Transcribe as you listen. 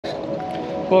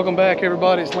Welcome back,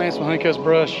 everybody. It's Lance from THICKEST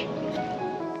Brush.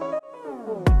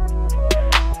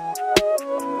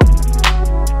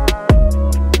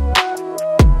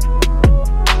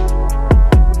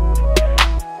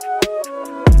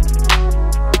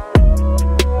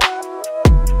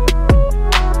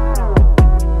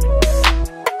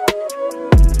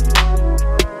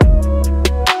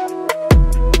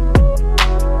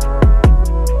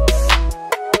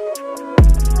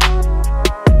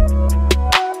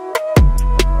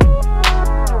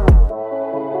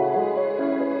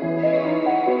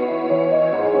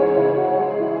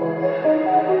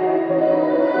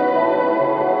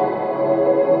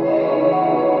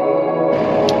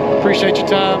 Appreciate your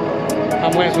time.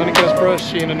 I'm Lance from THICKEST Brush.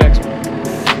 See you in the next one.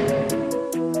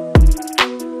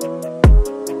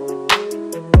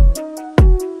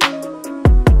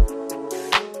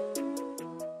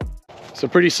 It's a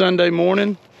pretty Sunday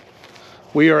morning.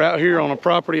 We are out here on a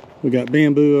property. We got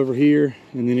bamboo over here,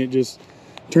 and then it just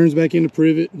turns back into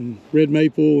privet and red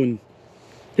maple and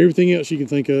everything else you can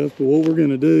think of. But what we're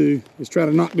gonna do is try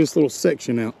to knock this little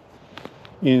section out.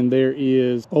 And there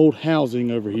is old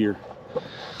housing over here.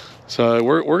 So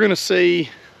we're gonna see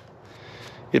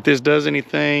if this does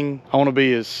anything. I wanna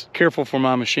be as careful for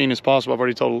my machine as possible. I've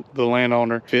already told the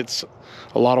landowner if it's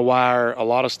a lot of wire, a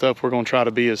lot of stuff, we're gonna try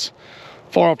to be as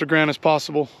far off the ground as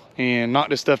possible and knock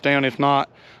this stuff down. If not,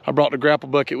 I brought the grapple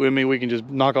bucket with me. We can just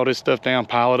knock all this stuff down,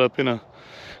 pile it up in a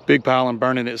big pile and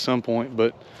burn it at some point.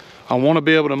 But I wanna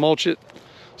be able to mulch it.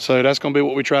 So that's gonna be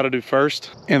what we try to do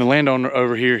first. And the landowner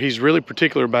over here, he's really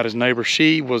particular about his neighbor.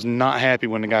 She was not happy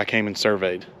when the guy came and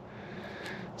surveyed.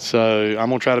 So I'm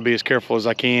gonna try to be as careful as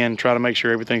I can, try to make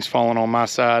sure everything's falling on my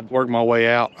side, work my way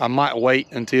out. I might wait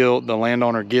until the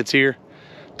landowner gets here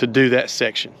to do that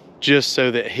section, just so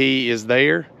that he is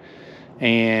there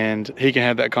and he can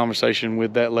have that conversation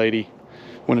with that lady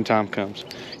when the time comes.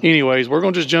 Anyways, we're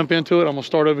gonna just jump into it. I'm gonna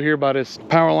start over here by this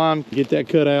power line, get that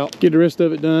cut out, get the rest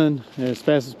of it done as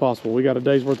fast as possible. We got a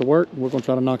day's worth of work. We're gonna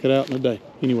try to knock it out in a day.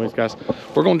 Anyways, guys,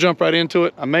 we're gonna jump right into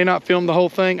it. I may not film the whole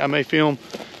thing. I may film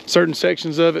certain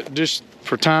sections of it just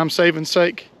for time saving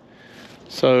sake.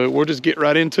 So we'll just get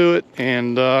right into it,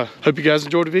 and hope you guys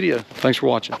enjoyed the video. Thanks for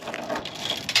watching.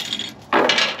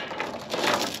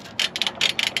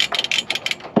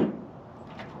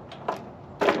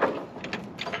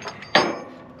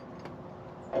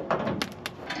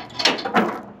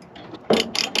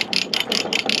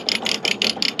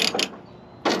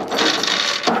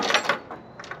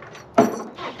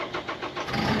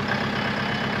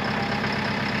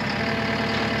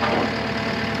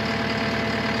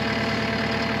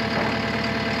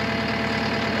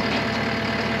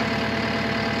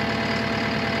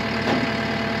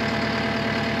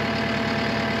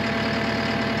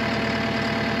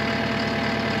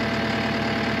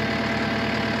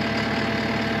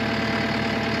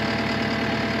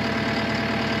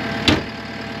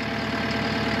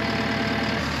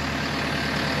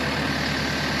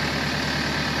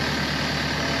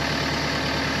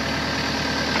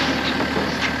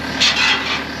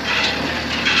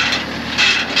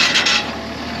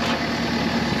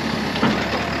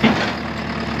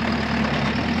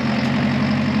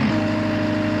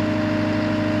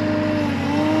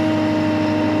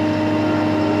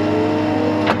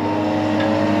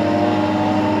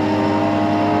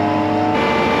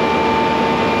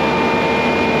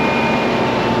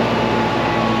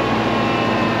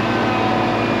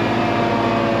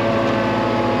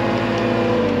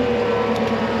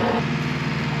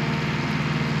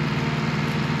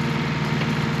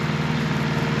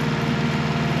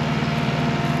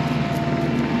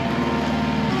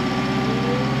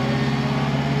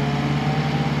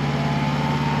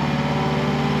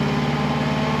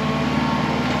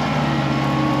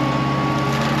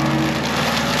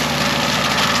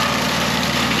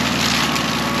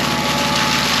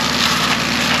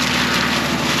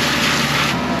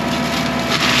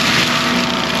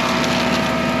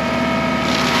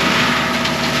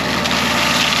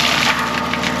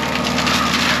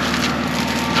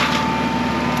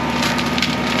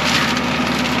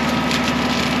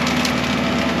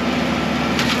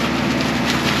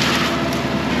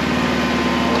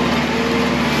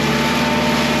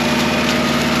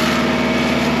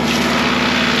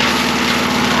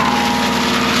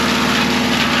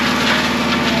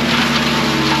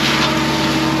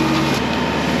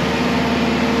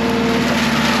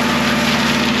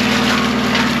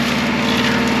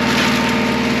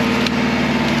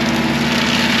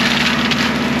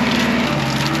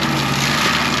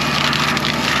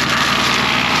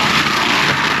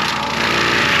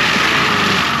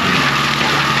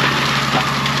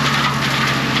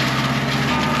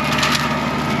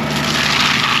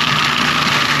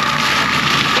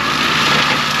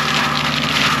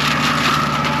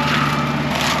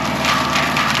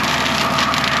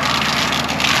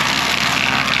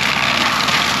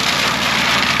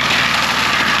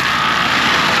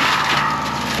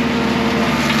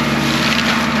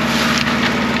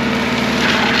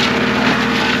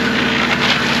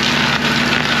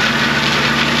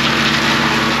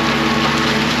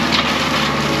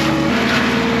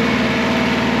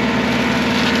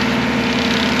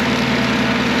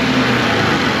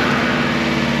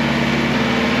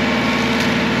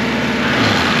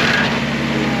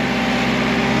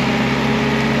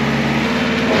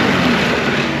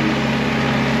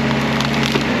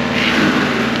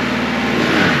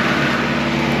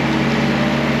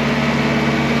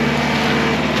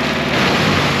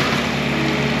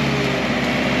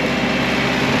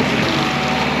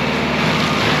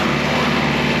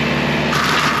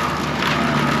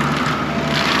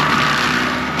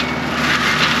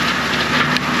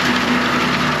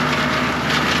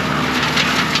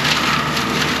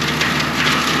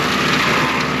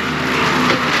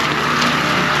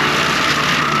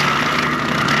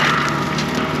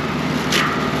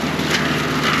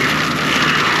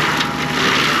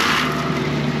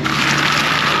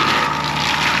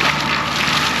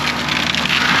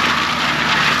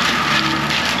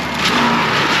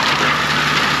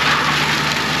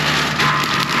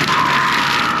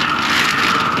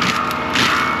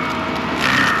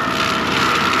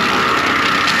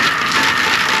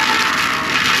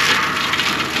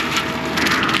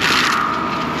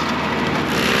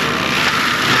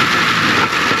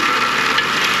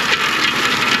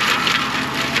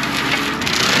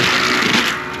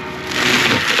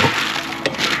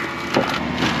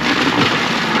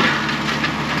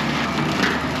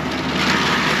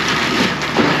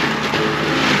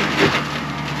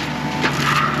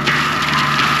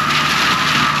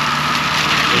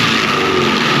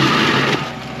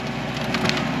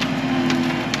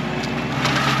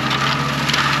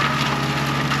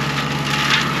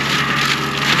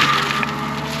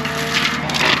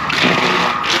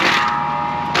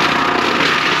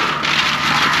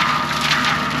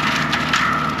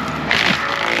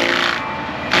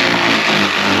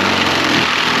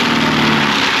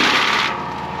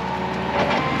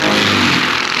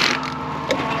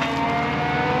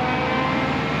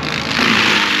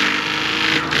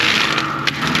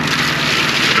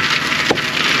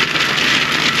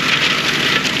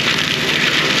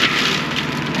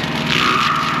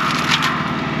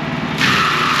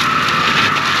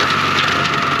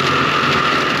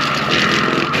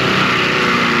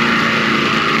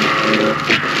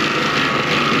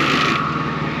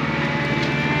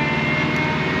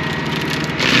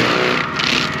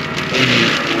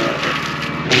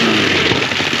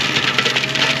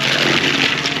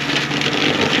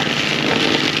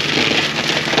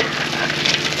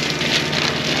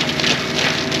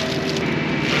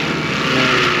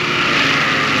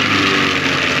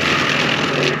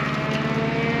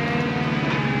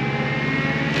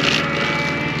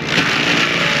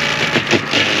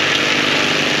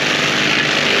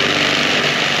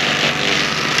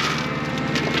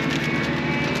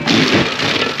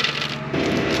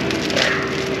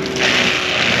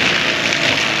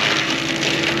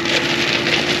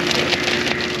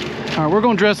 All right, we're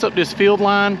gonna dress up this field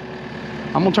line.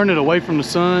 I'm gonna turn it away from the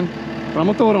sun, but I'm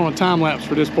gonna throw it on a time lapse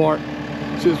for this part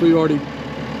since we already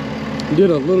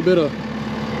did a little bit of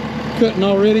cutting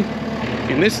already.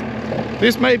 And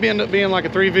this may end up being like a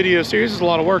 3-video series. There's a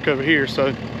lot of work over here,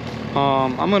 so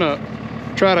I'm gonna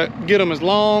try to get them as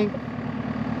long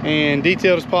and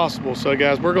detailed as possible. So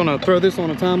guys, we're gonna throw this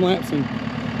on a time lapse and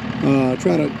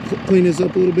try to clean this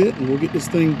up a little bit, and we'll get this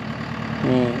thing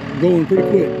going pretty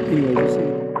quick. Anyway, you'll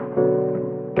see.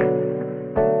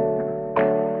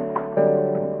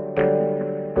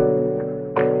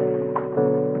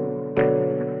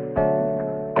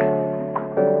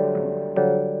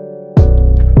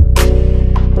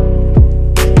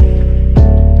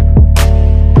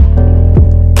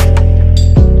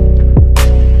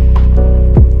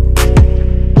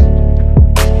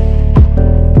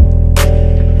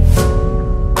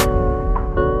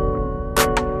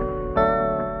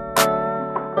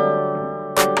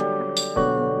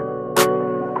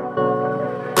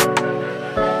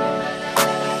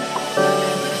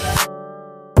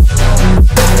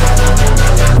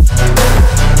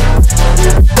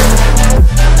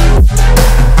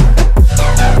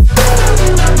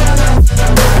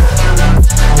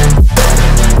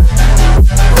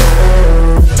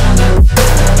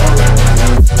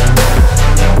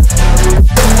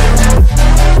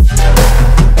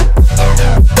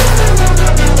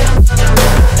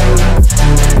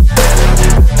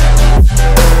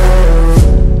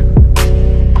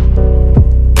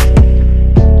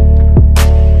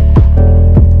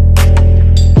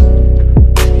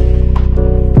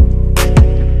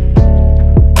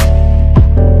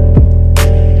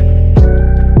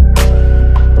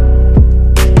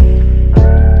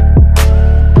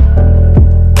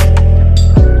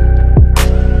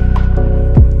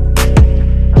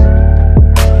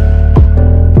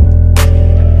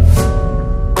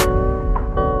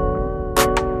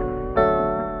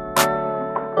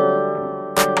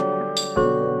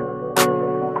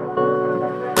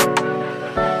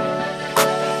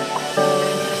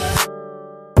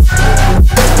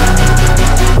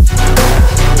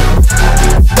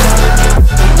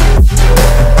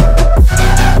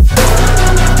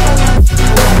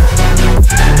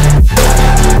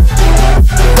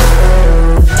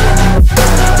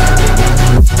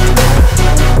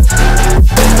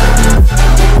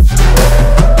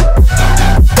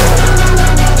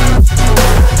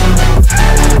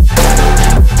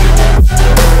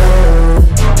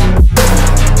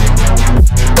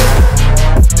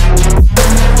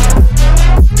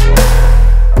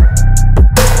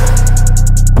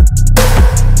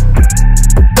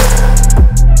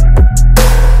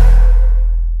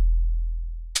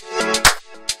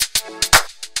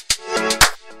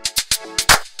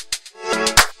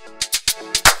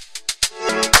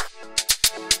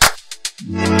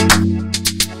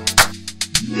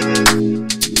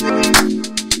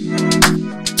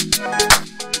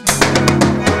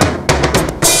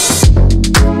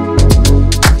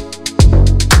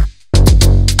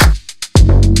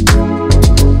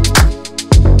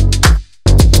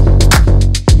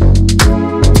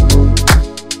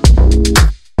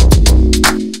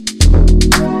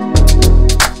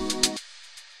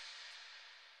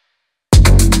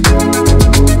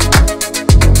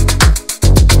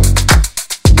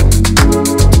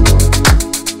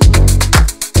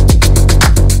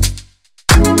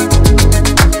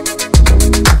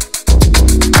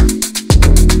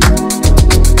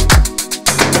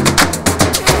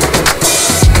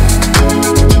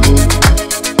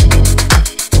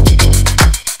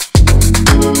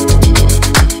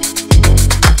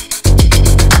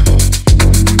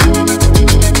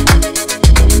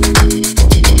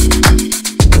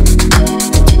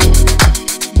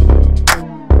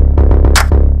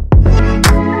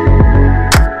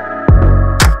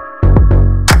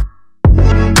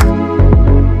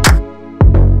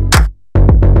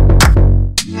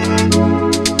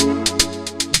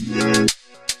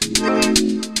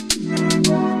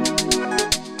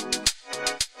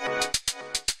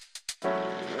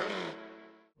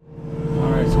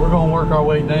 work our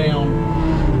way down,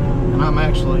 and I'm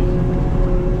actually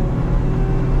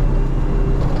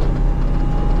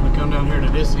gonna come down here to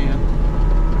this end,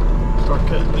 start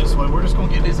cutting this way. We're just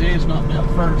gonna get this edge knocked out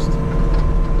first,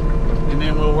 and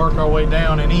then we'll work our way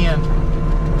down and in.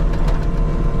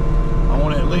 I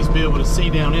want to at least be able to see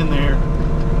down in there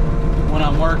when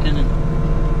I'm working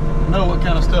and know what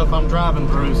kind of stuff I'm driving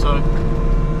through. So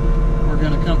we're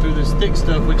going to come through this thick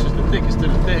stuff, which is the thickest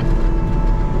of the thick.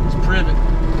 It's Privet,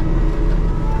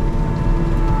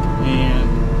 and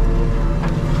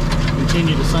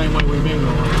continue the same way we've been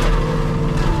going.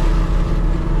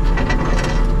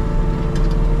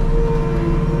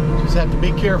 have to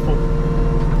be careful.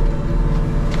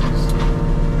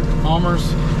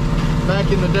 Farmers, back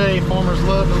in the day, farmers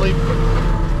love to leave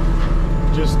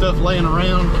just stuff laying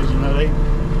around because, you know, they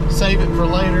save it for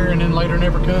later and then later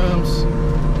never comes.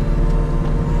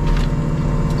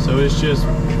 So it's just,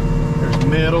 there's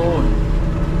metal and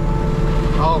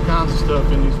all kinds of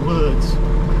stuff in these woods.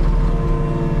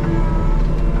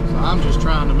 So I'm just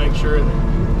trying to make sure that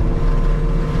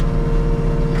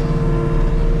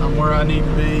I'm where I need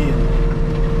to be and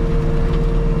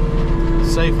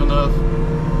safe enough.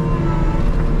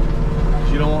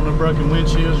 You don't want no broken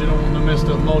windshields, you don't want no messed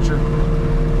up mulcher.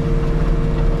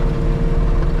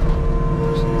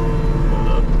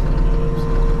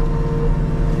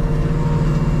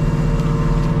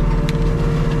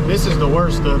 This is the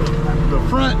worst of it. The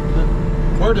front,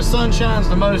 where the sun shines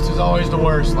the most is always the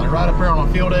worst. Like right up here on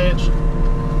a field edge,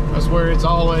 that's where it's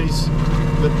always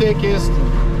the thickest,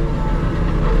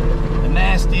 the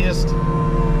nastiest.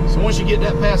 So once you get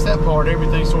that past that part,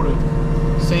 everything sort of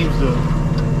seems to,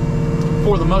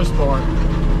 for the most part,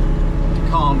 to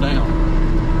calm down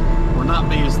or not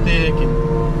be as thick and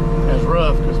as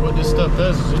rough, because what this stuff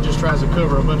does is it just tries to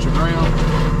cover a bunch of ground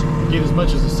and get as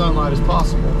much of the sunlight as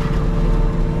possible.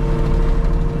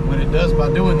 What it does by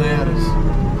doing that is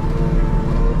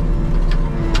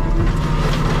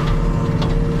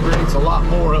creates a lot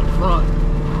more up front.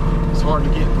 It's hard to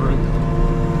get through.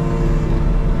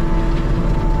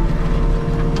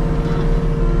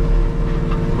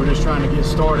 We're just trying to get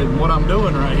started. And what I'm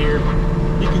doing right here,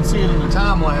 you can see it in the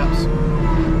time lapse.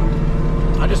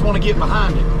 I just want to get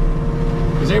behind it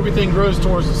because everything grows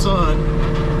towards the sun.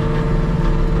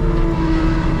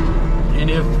 And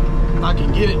if I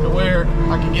can get it to where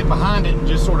I can get behind it and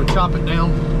just sort of chop it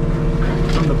down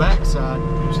from the back side.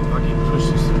 See if I can push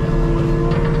this thing out of the way.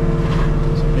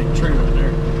 It's a big tree right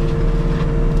there.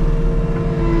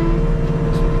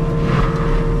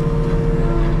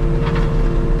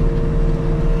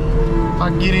 If I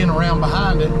can get in around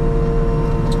behind it,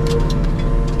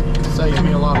 it saves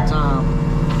me a lot of time.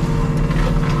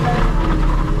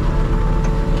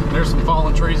 There's some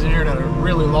fallen trees in here that are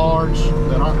really large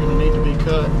that aren't going to need to be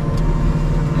cut.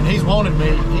 And he's wanted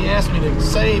me, he asked me to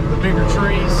save the bigger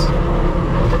trees.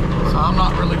 So I'm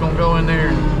not really going to go in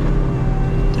there.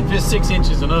 If it's 6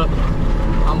 inches and up,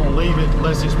 I'm going to leave it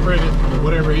unless it's privet or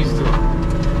whatever he's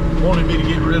wanted me to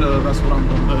get rid of. That's what I'm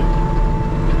going to do.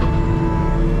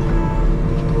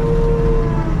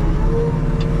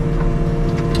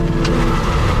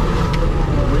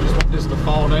 We just want this to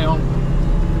fall down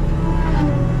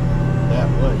that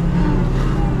way.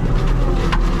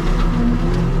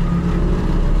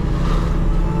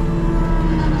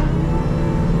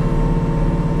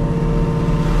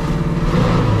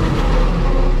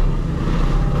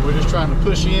 Trying to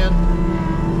push in,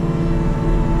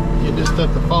 get this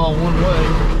stuff to fall one way.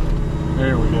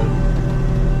 There we go.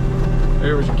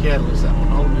 There was your catalyst, that one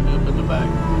holding it up in the back.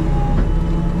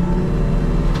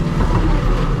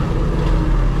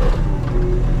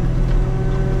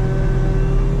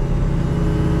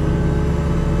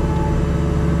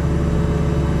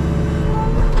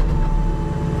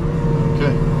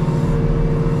 Okay.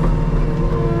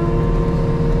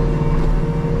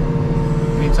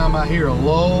 Anytime I hear a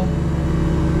lull,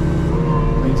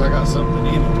 means I got something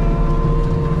in it.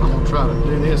 I'm gonna try to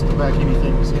do this to back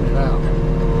anything that's in it out.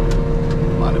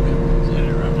 Might have been in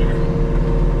it right there.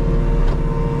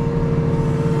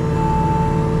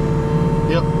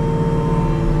 Yep.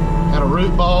 Had a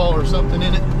root ball or something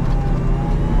in it.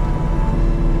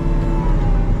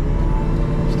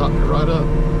 Stopped it right up.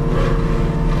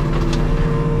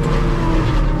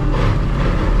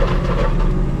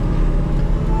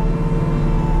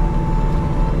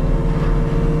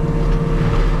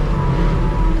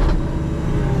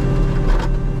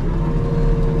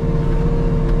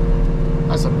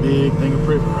 That's a big thing of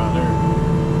privet right there.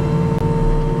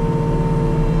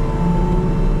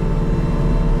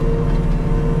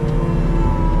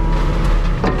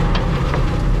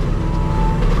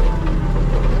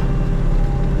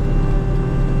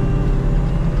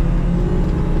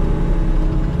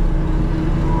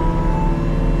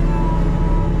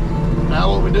 Now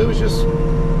what we do is just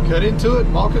cut into it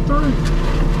and walk it through.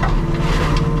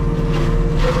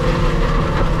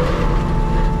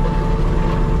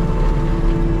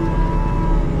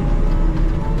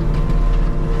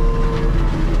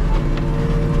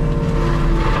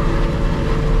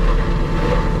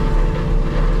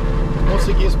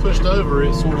 It gets pushed over,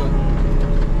 it sort of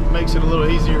makes it a little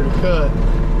easier to cut.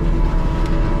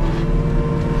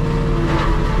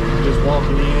 Just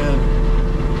walking in,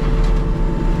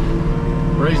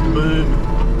 raise the boom,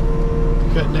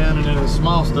 cut down into the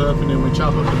small stuff, and then we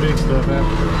chop up the big stuff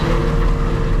after.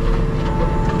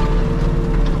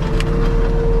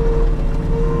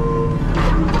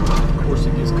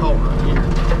 Caught right here.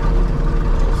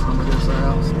 Pull some of this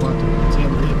out, so I'll have to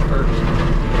timber it first.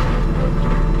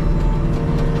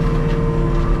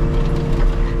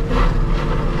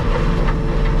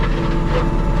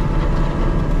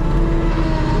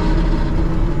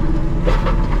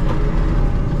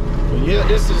 But yeah,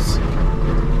 this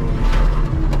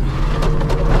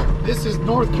is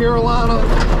North Carolina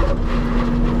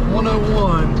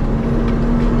 101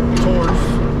 towards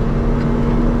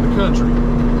the country.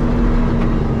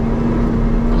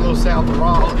 South of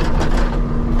Raleigh.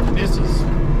 And this is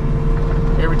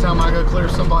every time I go clear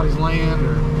somebody's land,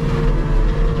 or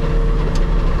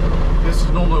this is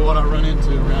normally what I run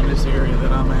into around this area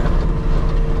that I'm at.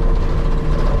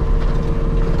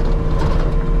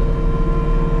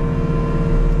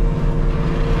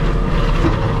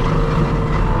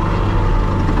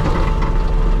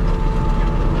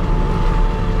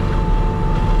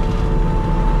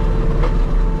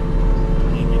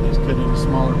 You can get this cut into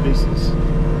smaller pieces.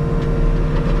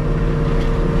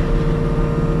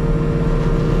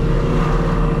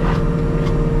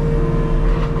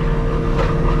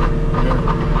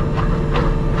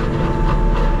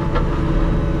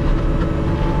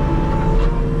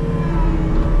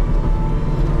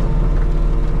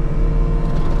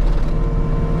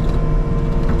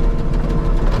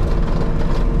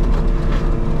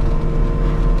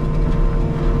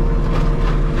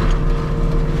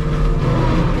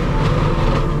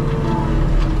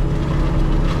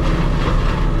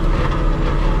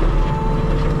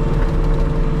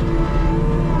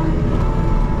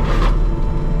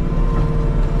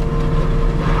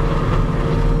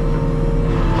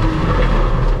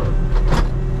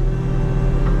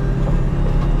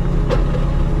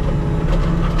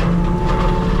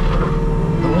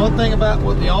 Thing about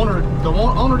what the owner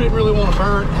didn't really want to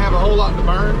have a whole lot to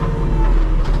burn.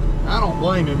 I don't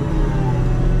blame him,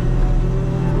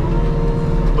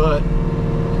 but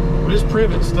with this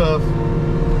Privet stuff,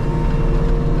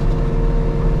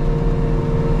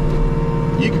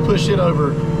 you can push it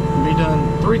over and be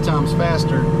done 3 times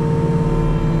faster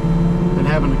than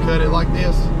having to cut it like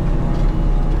this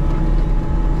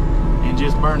and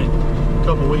just burn it a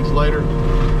couple weeks later.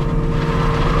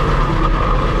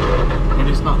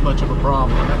 It's not much of a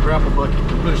problem. That grapple bucket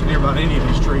can push near about any of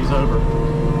these trees over.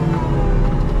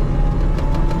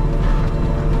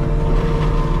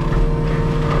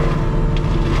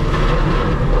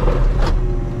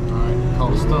 Alright,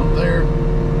 caught a stump there.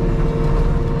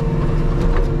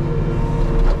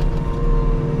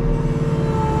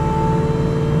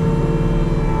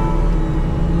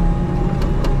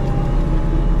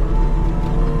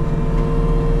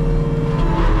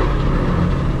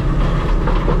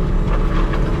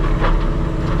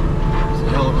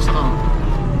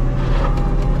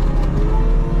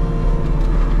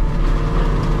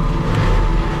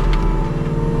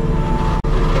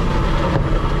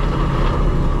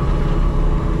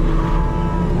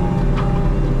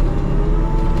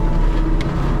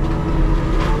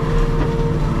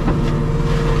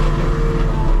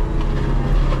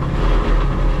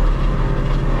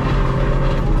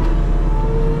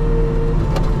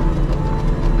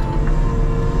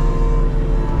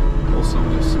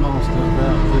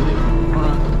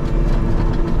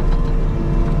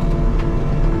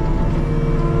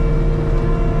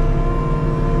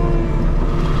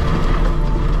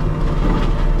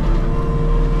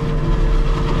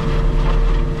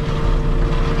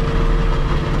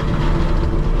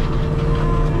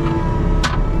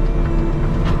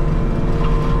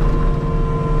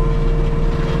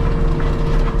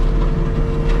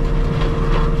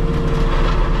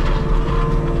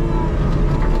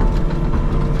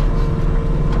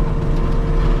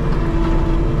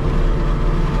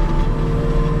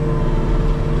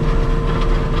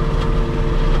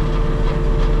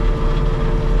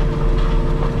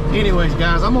 Anyways,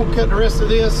 guys, I'm gonna cut the rest of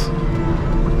this.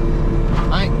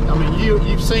 I mean,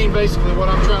 you've seen basically what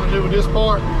I'm trying to do with this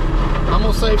part. I'm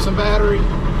gonna save some battery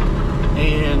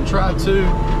and try to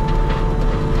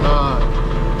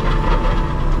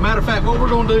matter of fact, what we're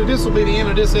gonna do, this will be the end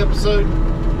of this episode.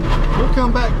 We'll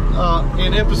come back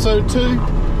in episode 2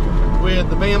 with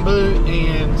the bamboo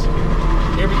and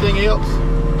everything else.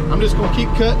 I'm just gonna keep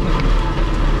cutting,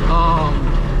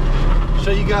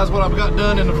 show you guys what I've got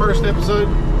done in the first episode,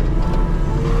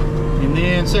 and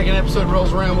then second episode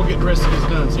rolls around, we'll get the rest of this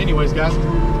done. So anyways, guys,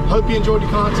 hope you enjoyed the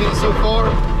content so far.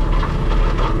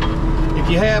 If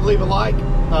you have, leave a like,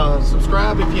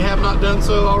 subscribe if you have not done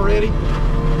so already,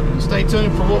 stay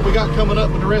tuned for what we got coming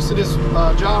up with the rest of this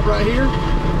job right here.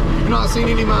 If you've not seen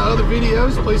any of my other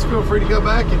videos, please feel free to go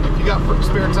back, and if you got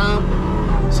spare time,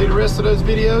 see the rest of those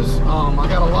videos. I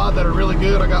got a lot that are really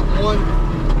good. I got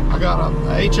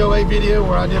a HOA video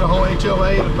where I did a whole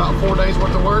HOA in about 4 days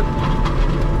worth of work.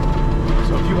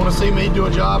 So if you want to see me do a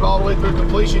job all the way through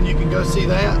completion, you can go see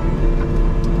that.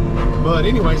 But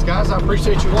anyways, guys, I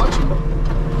appreciate you watching,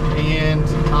 and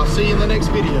I'll see you in the next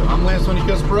video. I'm Lance on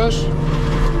THICKEST Brush.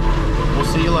 We'll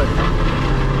see you later.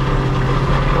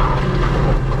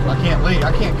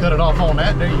 I can't cut it off on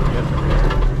that. There you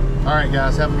go. All right,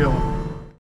 guys, have a good one.